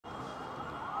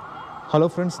Hello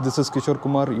friends, this is Kishore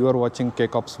Kumar. You are watching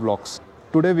KCOPS vlogs.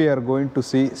 Today we are going to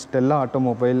see Stella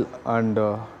Automobile and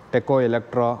Techo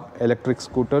Electra electric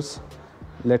scooters.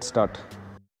 Let's start.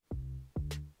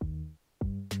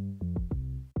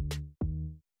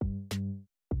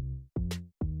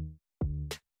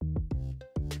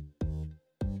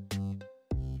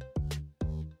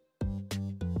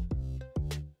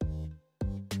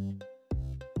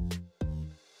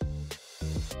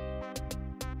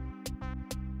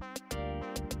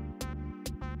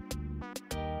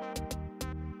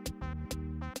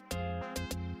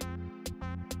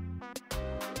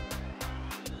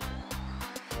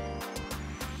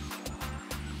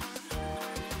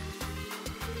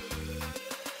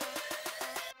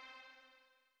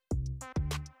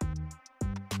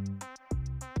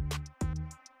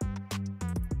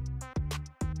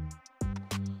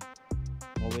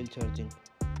 Mobile charging.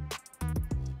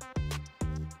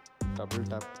 Double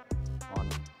tap on.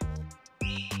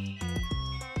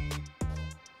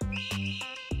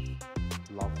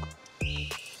 Lock.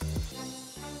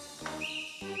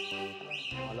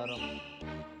 Alarm.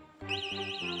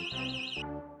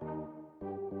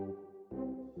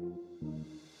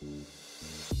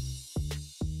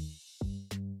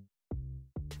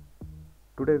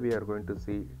 Today we are going to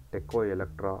see Techo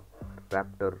Electra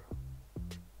Raptor.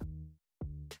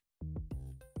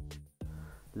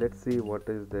 Let's see what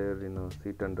is there in a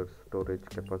seat under storage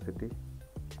capacity.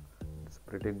 It's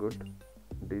pretty good,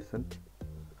 decent.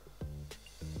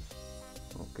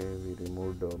 Okay, we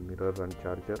removed the mirror and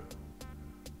charger.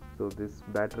 So this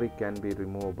battery can be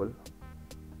removable.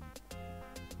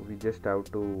 We just have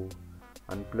to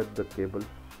unplug the cable.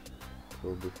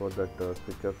 So before that,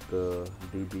 switch off the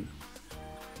DB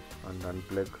and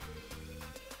unplug.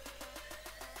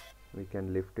 We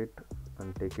can lift it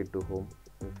and take it to home.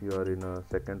 If you are in a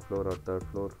second floor or third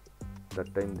floor,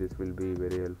 that time this will be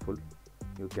very helpful.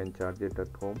 You can charge it at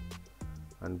home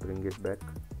and bring it back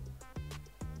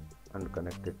and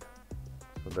connect it.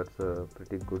 So that's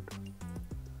pretty good.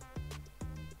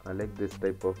 I like this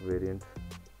type of variants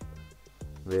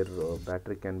where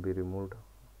battery can be removed.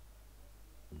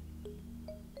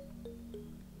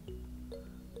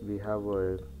 We have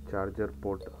a charger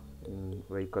port in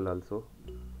vehicle also.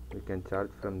 We can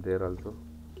charge from there also.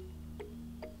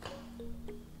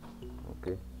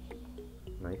 Okay,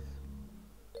 nice.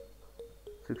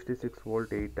 66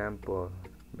 volt 8 amp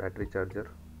battery charger.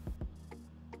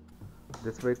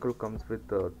 This vehicle comes with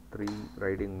 3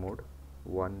 riding mode,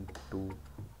 1, 2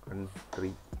 and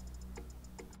 3.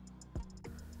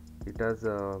 It has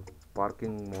a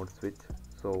parking mode switch,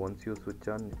 so once you switch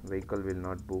on, vehicle will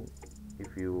not move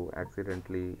if you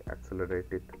accidentally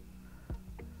accelerate it.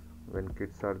 When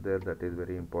kids are there, that is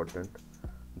very important.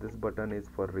 This button is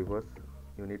for reverse.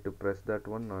 You need to press that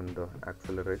one and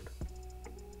accelerate.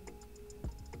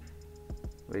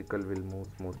 Vehicle will move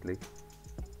smoothly.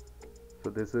 So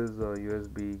this is a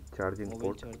USB charging Mobile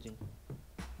port. charging.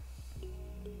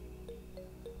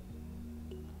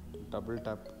 Double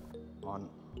tap on.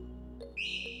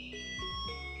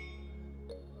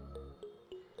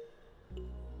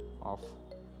 Off.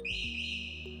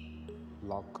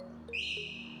 Lock.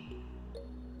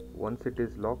 Once it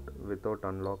is locked, without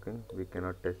unlocking, we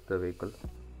cannot test the vehicle.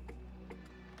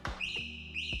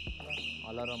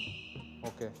 Alarm.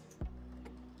 Okay.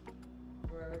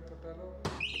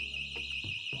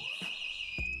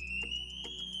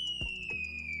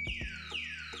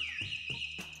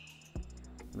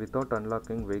 Without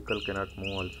unlocking, vehicle cannot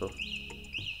move also.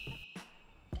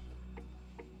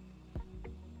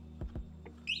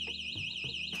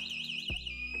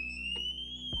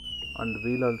 And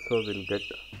wheel also will get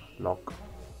lock.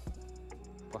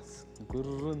 Pass.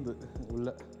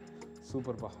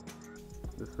 Super pa.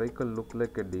 This vehicle look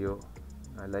like a Dio.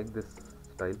 I like this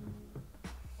style.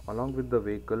 Along with the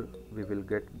vehicle, we will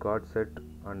get guard set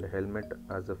and helmet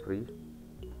as a free.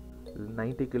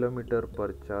 90 km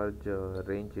per charge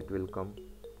range it will come.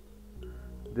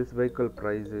 This vehicle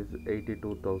price is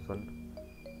 82,000.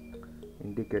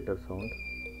 Indicator sound.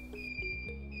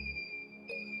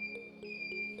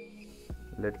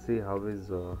 Let's see how is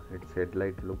its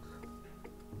headlight looks.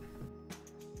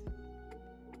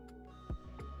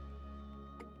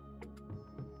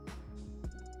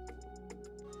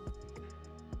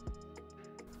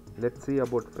 Let's see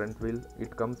about front wheel.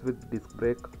 It comes with disc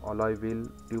brake, alloy wheel,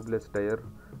 tubeless tire.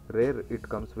 Rear it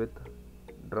comes with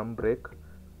drum brake.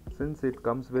 Since it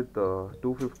comes with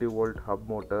 250 volt hub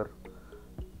motor,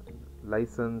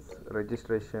 license,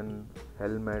 registration,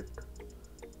 helmet,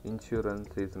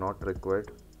 insurance is not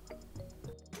required.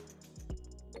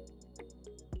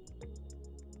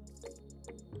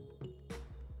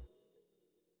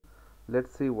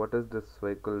 Let's see what is this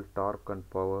vehicle torque and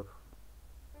power.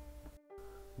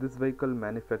 This vehicle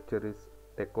manufacturer is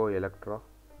Techo Electra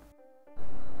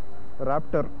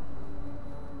Raptor.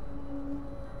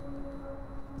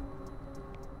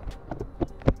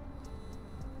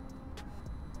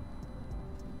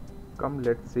 Come,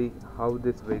 let's see how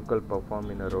this vehicle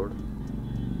perform in a road.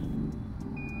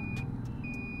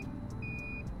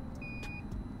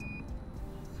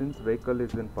 Since vehicle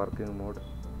is in parking mode,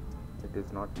 it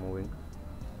is not moving.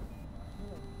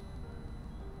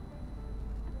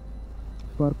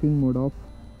 Parking mode off.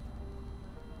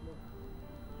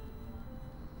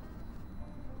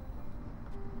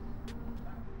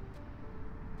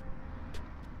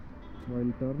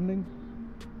 While turning,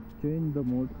 change the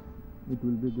mode, it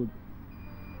will be good.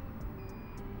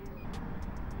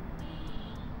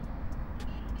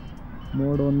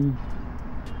 Mode on.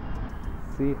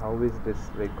 See how is this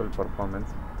vehicle performance.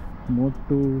 Mode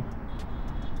 2.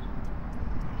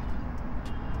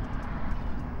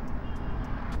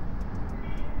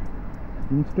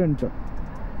 Instant.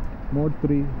 Mode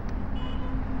 3.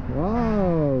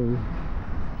 Wow!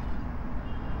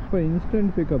 For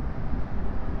instant pickup.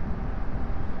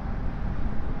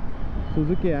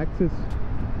 Suzuki Access.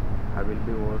 I will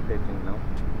be overtaking now.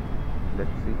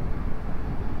 Let's see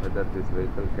whether this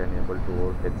vehicle can able to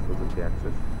overtake Suzuki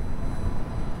Access.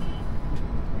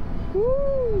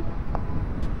 Woo!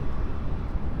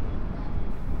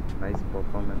 Nice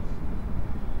performance.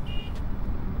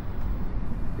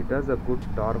 It has a good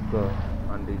torque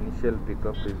and the initial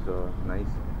pickup is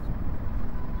nice.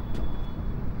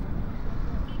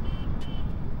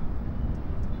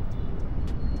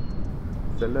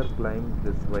 Seller claims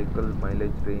this vehicle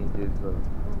mileage range is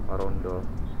around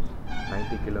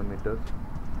 90 kilometers.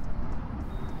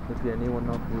 If any one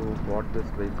of you bought this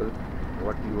vehicle,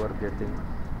 what you are getting,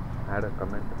 add a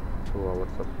comment so our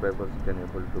subscribers can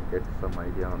able to get some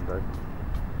idea on that.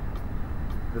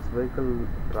 This vehicle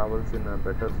travels in a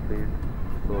better speed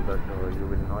so that you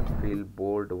will not feel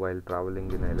bored while traveling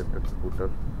in an electric scooter.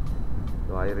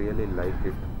 So I really like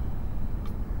it.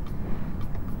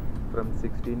 From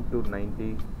 16 to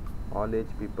 90, all age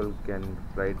people can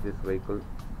ride this vehicle.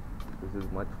 This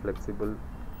is much flexible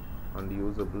and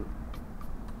usable.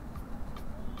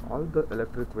 All the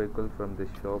electric vehicles from this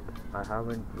shop, I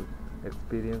haven't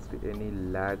experienced any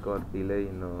lag or delay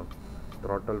in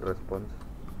throttle response.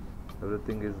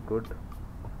 Everything is good.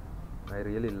 I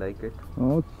really like it.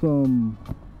 Awesome.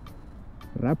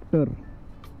 Raptor.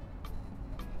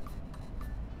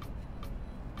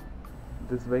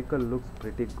 This vehicle looks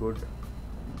pretty good.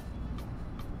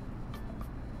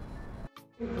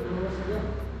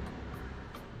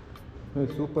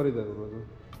 Super ಇದೆ ಅದು.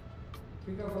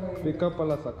 Pickup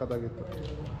ಎಲ್ಲ ಸಕ್ಕತ್ತಾಗಿತ್ತು.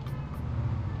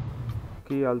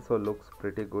 Key also looks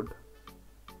pretty good.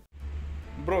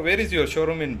 Bro, where is your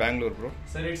showroom in Bangalore, bro?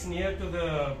 Sir, it's near to the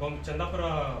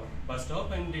Chandapura bus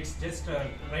stop and it's just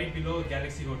right below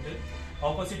Galaxy Hotel,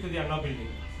 opposite to the Anna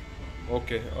building.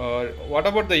 Okay. What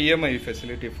about the EMI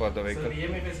facility for the vehicle? So the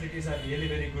EMI facilities are really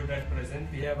very good at present.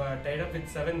 We have tied up with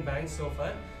 7 banks so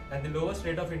far and the lowest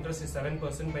rate of interest is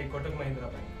 7% by Kotak Mahindra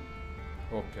Bank.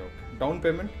 Okay. Down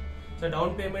payment? So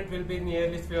down payment will be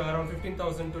nearly around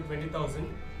 15,000 to 20,000.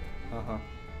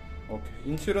 Okay.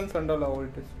 Insurance and all how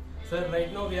it is? Sir,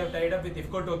 right now we have tied up with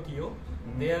IFCO Tokyo.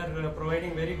 They are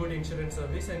providing very good insurance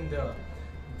service and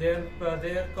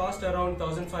their cost around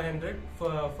 1,500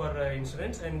 for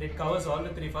insurance and it covers all the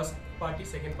 3, first party,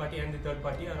 second party and the third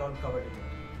party are all covered in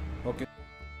that. Okay.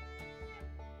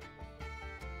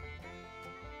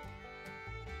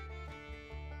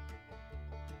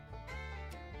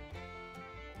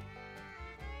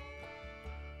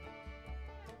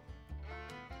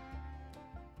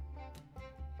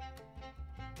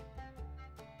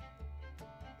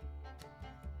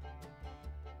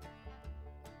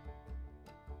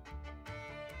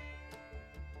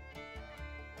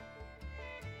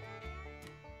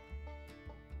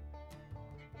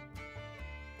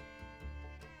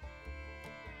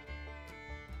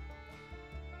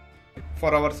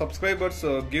 For our subscribers,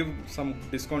 give some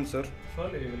discount, sir.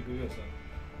 Surely we will give you, sir.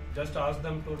 Just ask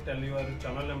them to tell your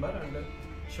channel number and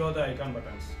show the icon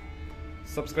buttons.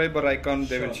 Subscriber icon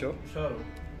they will show. Sure,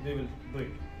 we will do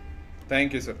it.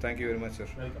 Thank you, sir. Thank you very much, sir.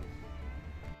 Welcome.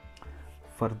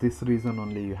 For this reason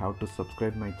only you have to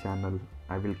subscribe my channel.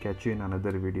 I will catch you in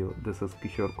another video. This is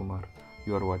Kishore Kumar.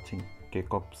 You are watching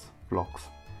KCOPS Vlogs.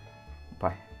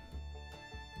 Bye.